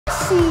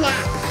Snap.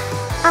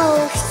 Oh,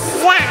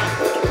 snap.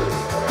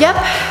 Yep,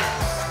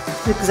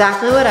 that's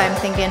exactly what I'm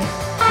thinking.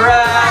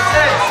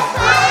 Presents!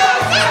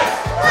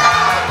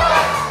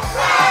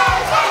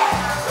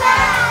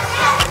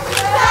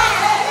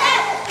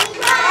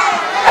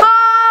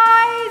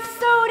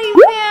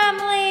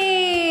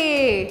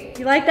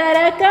 You like that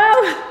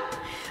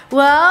echo?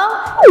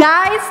 Well,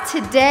 guys,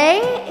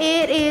 today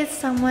it is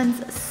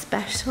someone's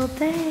special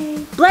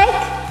day. Blake,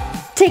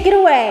 take it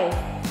away.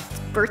 It's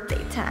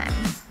birthday time.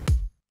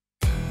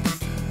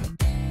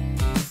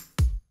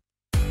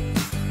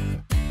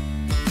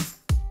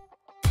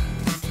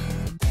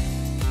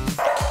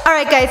 All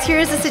right, guys,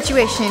 here's the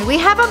situation. We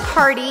have a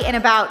party in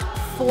about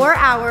 4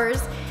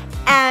 hours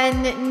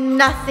and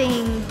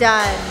nothing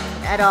done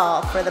at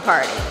all for the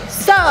party.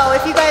 So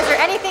if you guys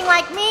are anything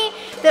like me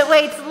that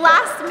waits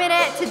last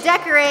minute to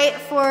decorate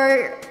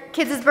for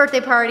kids'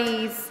 birthday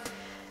parties,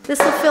 this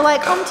will feel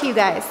like home to you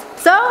guys.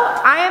 So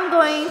I am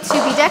going to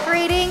be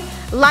decorating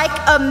like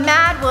a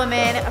mad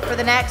woman for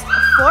the next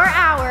 4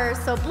 hours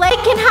so Blake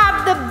can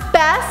have the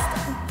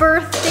best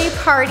birthday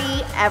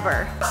party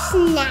ever.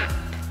 Snap.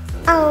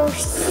 Oh,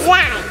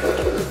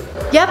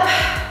 snap. Yep,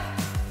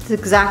 that's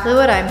exactly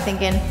what I'm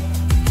thinking.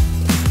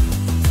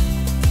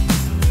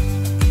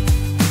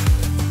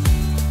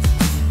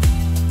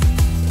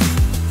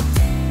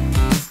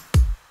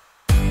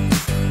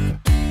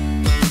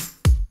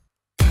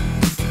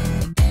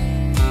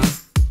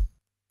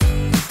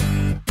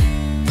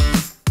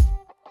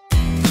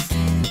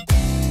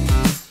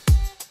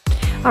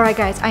 All right,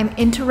 guys, I'm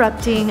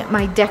interrupting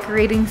my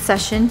decorating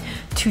session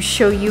to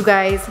show you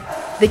guys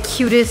the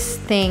cutest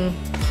thing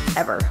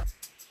ever.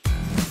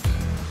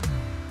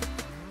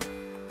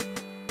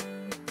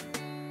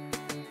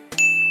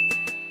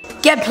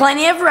 Get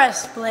plenty of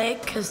rest,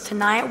 Blake, because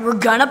tonight we're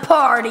gonna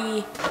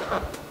party.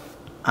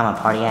 I'm a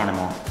party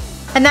animal.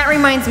 And that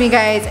reminds me,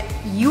 guys,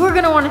 you are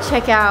gonna wanna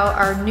check out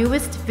our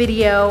newest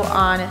video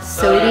on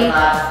SOTY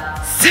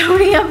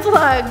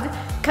Unplugged,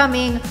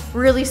 coming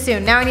really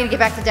soon. Now I need to get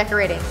back to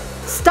decorating.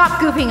 Stop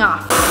goofing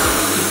off.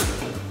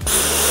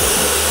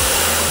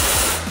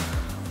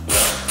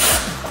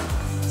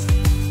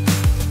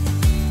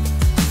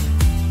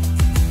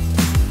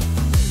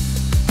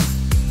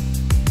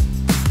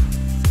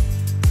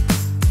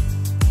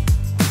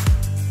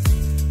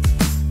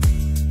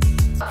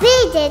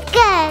 We did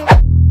good.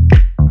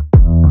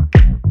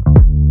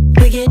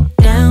 We get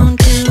down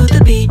to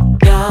the beat,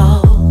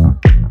 y'all.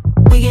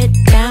 We get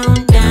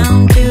down,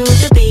 down to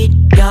the beat,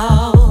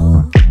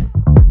 y'all.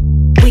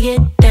 We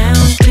get down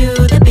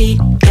to the beat,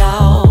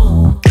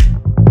 y'all.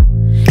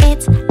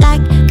 It's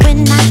like we're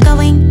not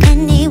going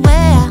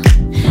anywhere.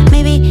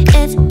 Maybe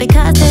it's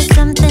because there's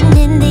something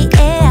in the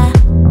air.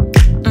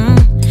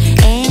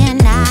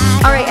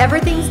 All right,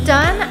 everything's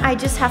done. I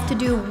just have to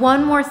do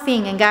one more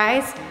thing, and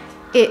guys,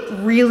 it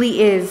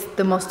really is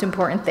the most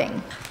important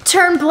thing.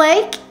 Turn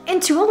Blake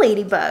into a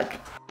ladybug.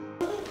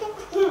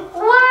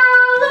 Wow,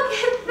 look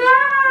at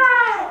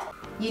that!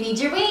 You need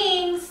your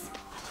wings.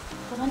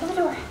 Hold on to the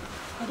door.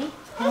 Ready?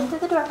 Hold on to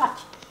the door,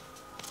 watch.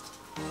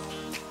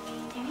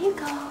 There you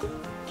go.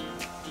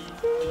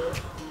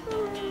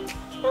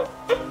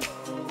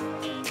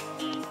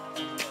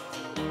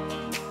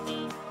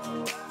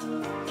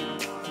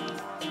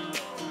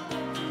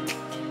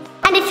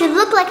 And if you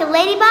look like a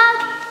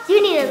ladybug,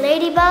 you need a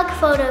ladybug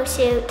photo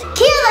shoot.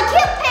 Cute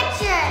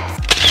pictures!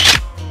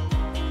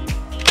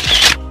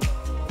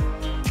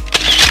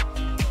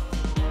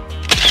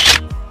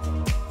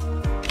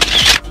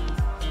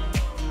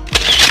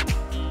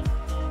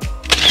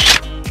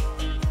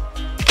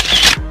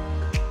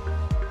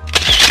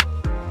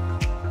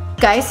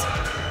 Guys,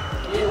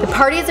 the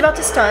party is about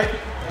to start,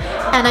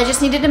 and I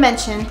just needed to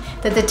mention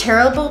that the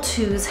terrible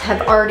twos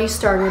have already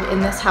started in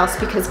this house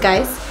because,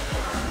 guys,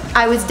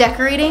 I was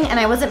decorating and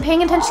I wasn't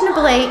paying attention to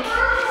Blake,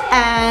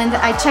 and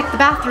I checked the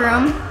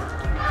bathroom.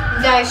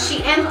 Guys,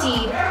 she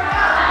emptied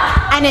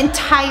an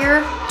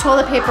entire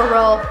toilet paper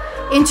roll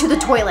into the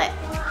toilet.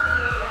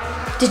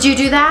 Did you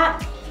do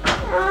that?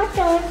 I'll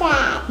do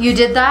that. You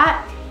did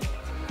that?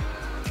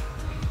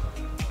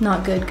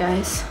 Not good,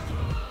 guys.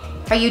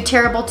 Are you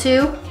terrible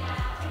too?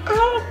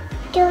 I'm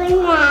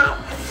doing that.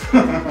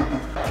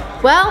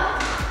 Well,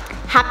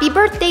 happy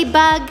birthday,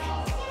 Bug.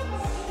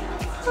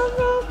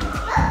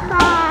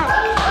 Bye.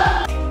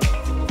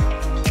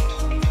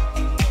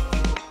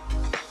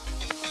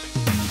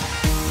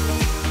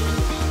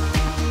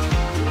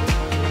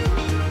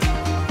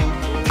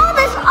 Oh,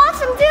 this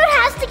awesome dude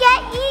has to get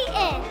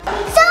eaten.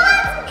 So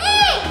let's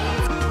eat!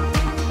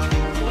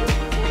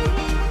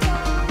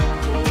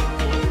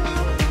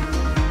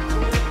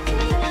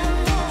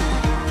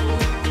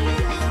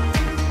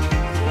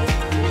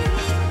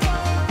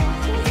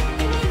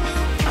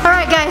 All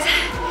right, guys,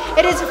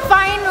 it is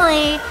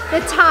finally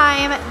the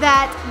time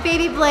that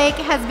baby Blake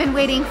has been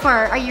waiting for.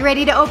 Are you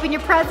ready to open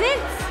your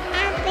presents?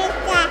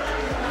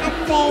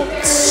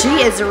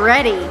 She is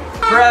ready.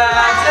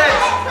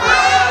 Presents!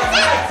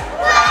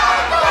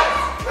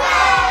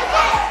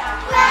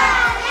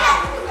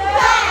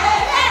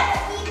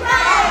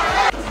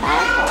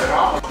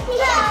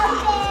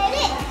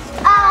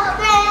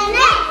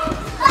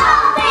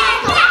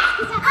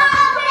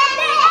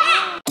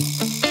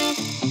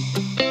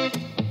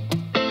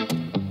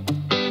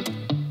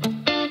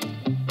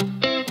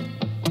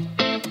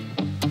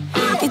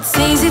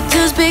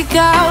 to speak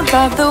out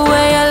about the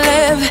way I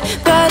live,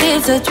 but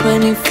it's a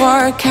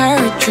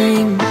 24-karat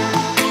dream.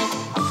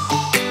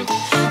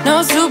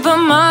 No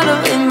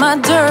supermodel in my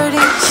dirty.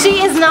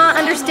 She is not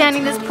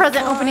understanding this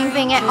present opening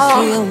thing at all.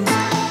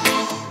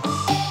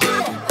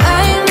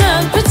 I'm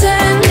not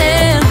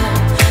pretending.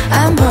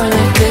 I'm born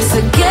like this,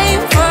 a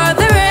game for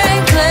the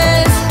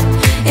reckless.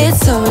 It's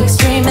so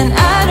extreme and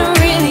I don't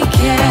really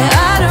care.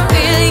 I don't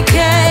really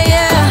care,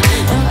 yeah.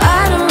 No,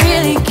 I don't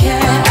really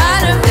care.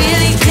 I don't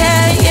really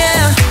care,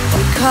 yeah.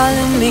 They're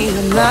calling me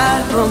a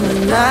mad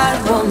woman, mad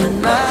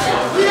woman,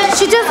 mad.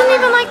 She doesn't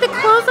even like the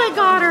clothes I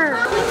got her.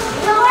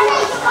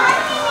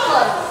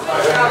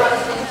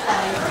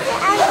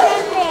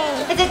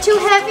 Is it too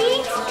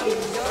heavy?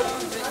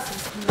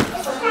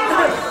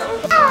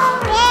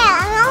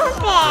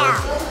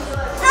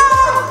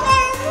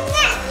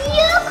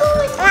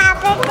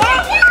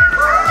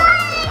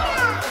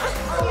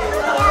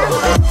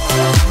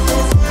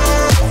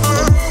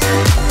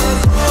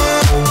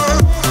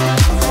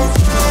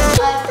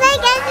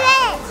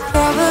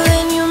 Trouble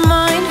in your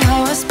mind,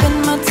 how I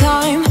spend my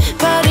time,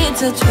 but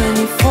it's a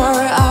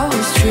 24-hour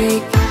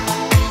streak.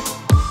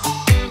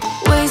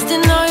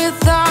 Wasting all your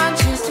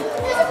thoughts just to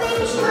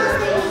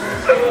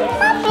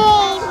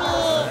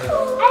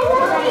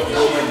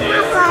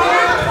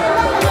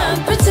I'm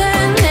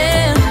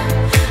pretending.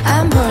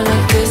 I'm born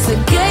like this, a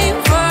game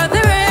for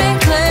the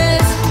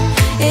reckless.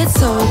 It's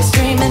so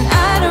extreme and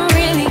I don't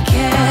really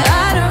care.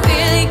 I don't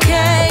really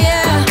care,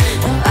 yeah.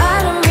 No,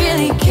 I don't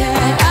really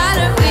care. I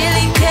don't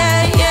really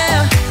care,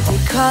 yeah.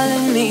 They're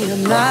calling me a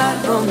mad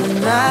woman,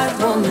 mad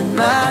woman,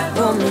 mad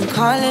woman.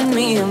 Calling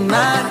me a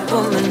mad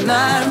woman,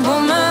 mad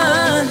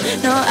woman.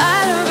 No,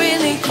 I don't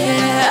really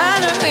care. I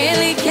don't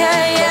really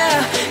care,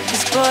 yeah.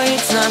 'Cause boy,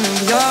 it's none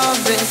of your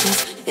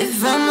business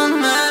if I'm a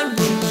mad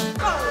woman.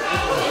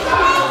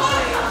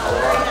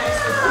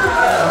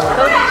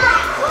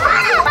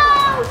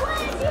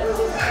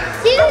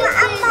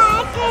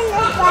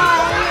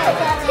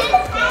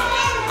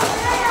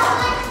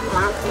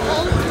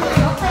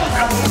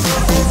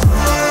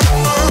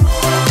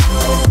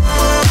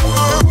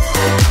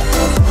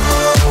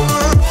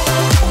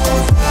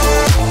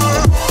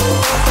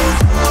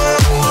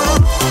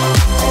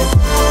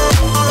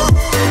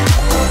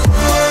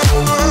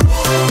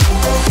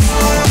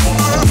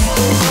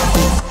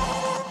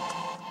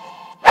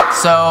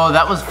 So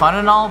that was fun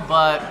and all,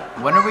 but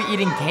when are we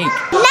eating cake?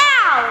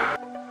 Now!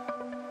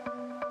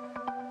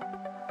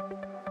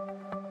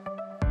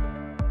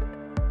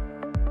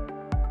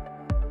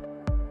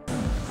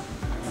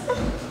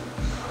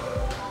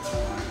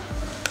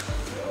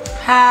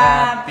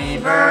 Happy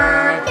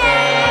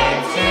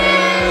birthday to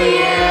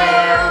you.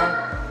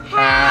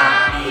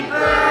 Happy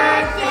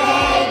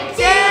birthday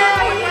to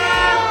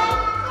you.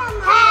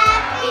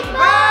 Happy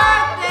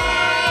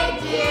birthday,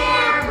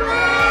 dear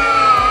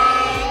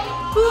Blake.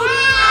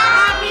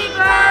 Happy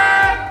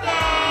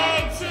birthday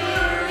to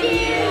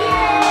you.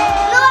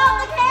 Blow out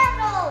the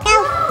candle.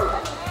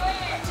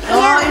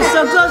 Oh, you're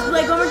so close,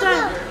 Blake. One more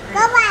time.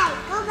 Go back,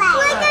 go back.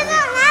 Blake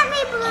doesn't let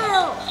me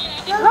blow.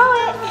 Blow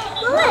it.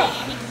 Blow it.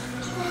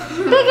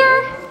 Bigger.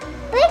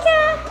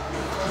 Bigger.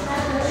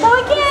 Blow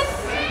again.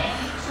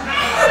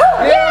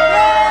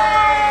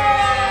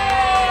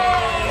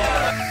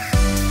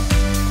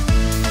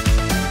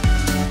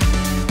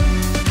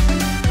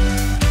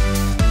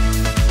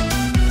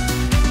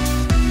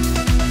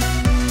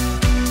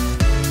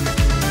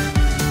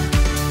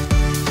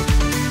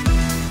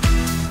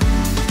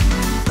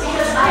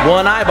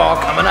 One eyeball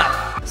coming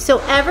up. So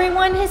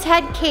everyone has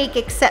had cake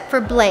except for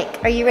Blake.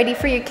 Are you ready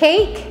for your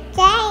cake?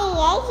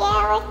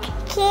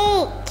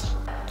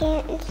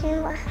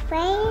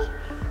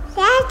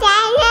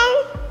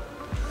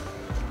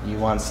 You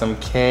want some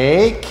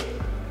cake?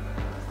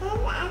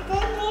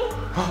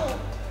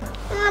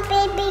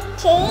 Baby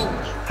cake.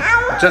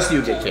 Just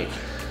you get cake.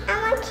 I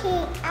want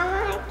cake. I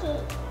want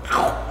cake. I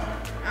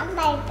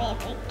want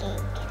baby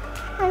cake.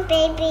 I want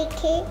baby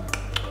cake.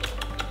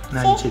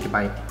 Now you take a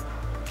bite.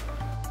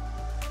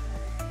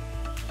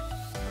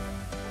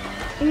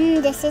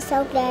 This is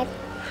so good.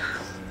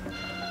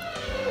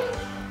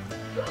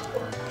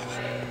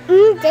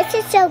 This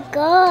is so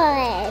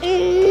good.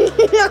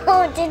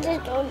 No, this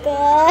is so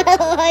good.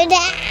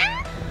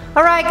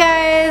 All right,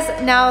 guys,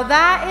 now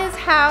that is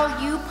how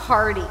you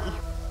party.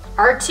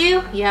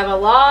 R2, you have a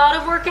lot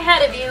of work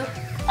ahead of you.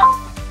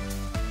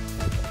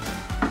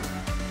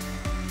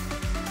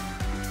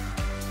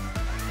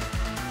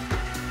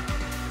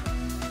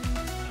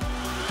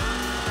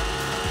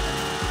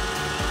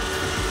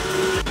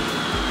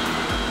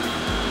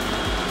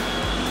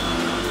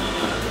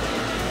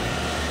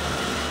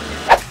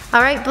 All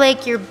right,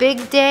 Blake, your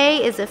big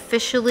day is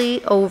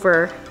officially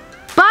over.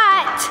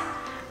 But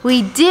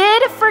we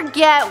did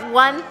forget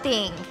one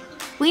thing.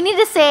 We need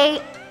to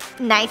say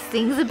nice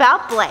things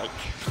about Blake.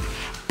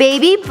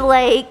 Baby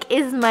Blake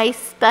is my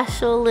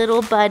special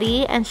little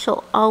buddy, and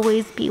she'll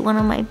always be one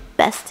of my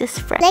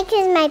bestest friends. Blake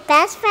is my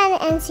best friend,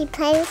 and she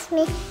plays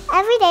with me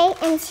every day,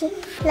 and she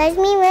loves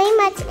me really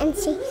much, and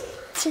she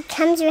She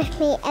comes with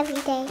me every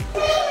day.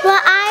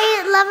 What I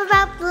love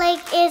about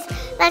Blake is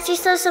that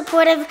she's so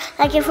supportive.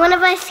 Like if one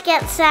of us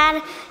gets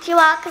sad, she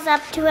walks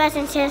up to us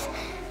and says,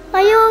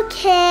 "Are you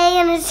okay?"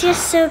 And it's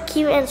just so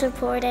cute and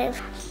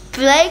supportive.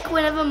 Blake,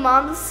 whenever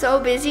mom's so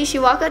busy, she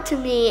walk up to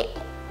me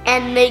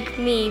and make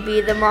me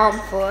be the mom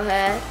for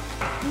her.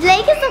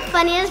 Blake is the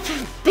funniest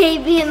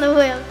baby in the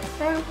world.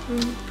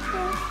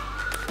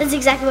 That's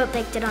exactly what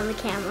Blake did on the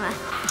camera.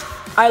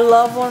 I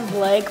love when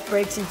Blake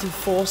breaks into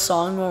full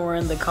song when we're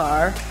in the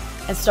car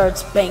and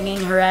starts banging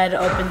her head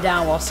up and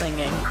down while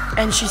singing.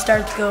 And she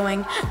starts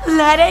going,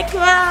 "Let it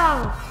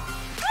go!"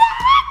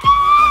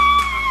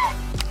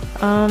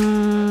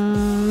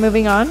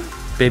 Moving on.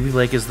 Baby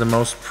Blake is the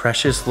most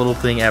precious little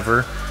thing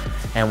ever,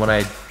 and what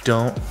I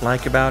don't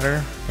like about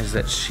her is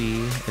that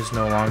she is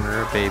no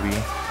longer a baby.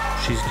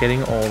 She's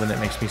getting old and it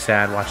makes me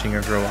sad watching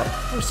her grow up.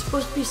 We're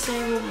supposed to be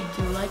saying what we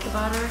do like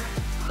about her.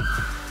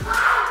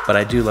 But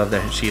I do love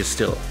that she is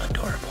still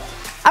adorable.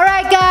 All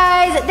right,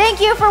 guys, thank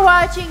you for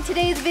watching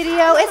today's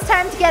video. It's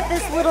time to get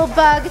this little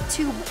bug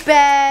to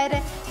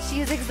bed.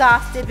 She is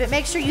exhausted, but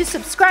make sure you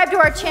subscribe to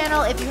our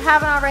channel if you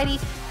haven't already.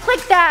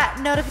 Click that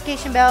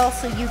notification bell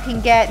so you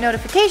can get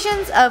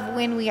notifications of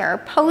when we are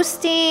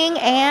posting,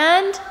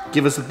 and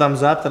Give us a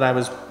thumbs up that I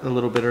was a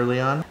little bit early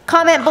on.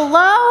 comment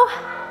below,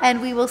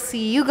 and we will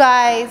see you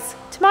guys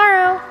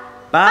tomorrow.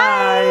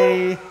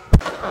 Bye.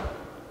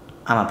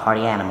 I'm a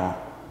party animal.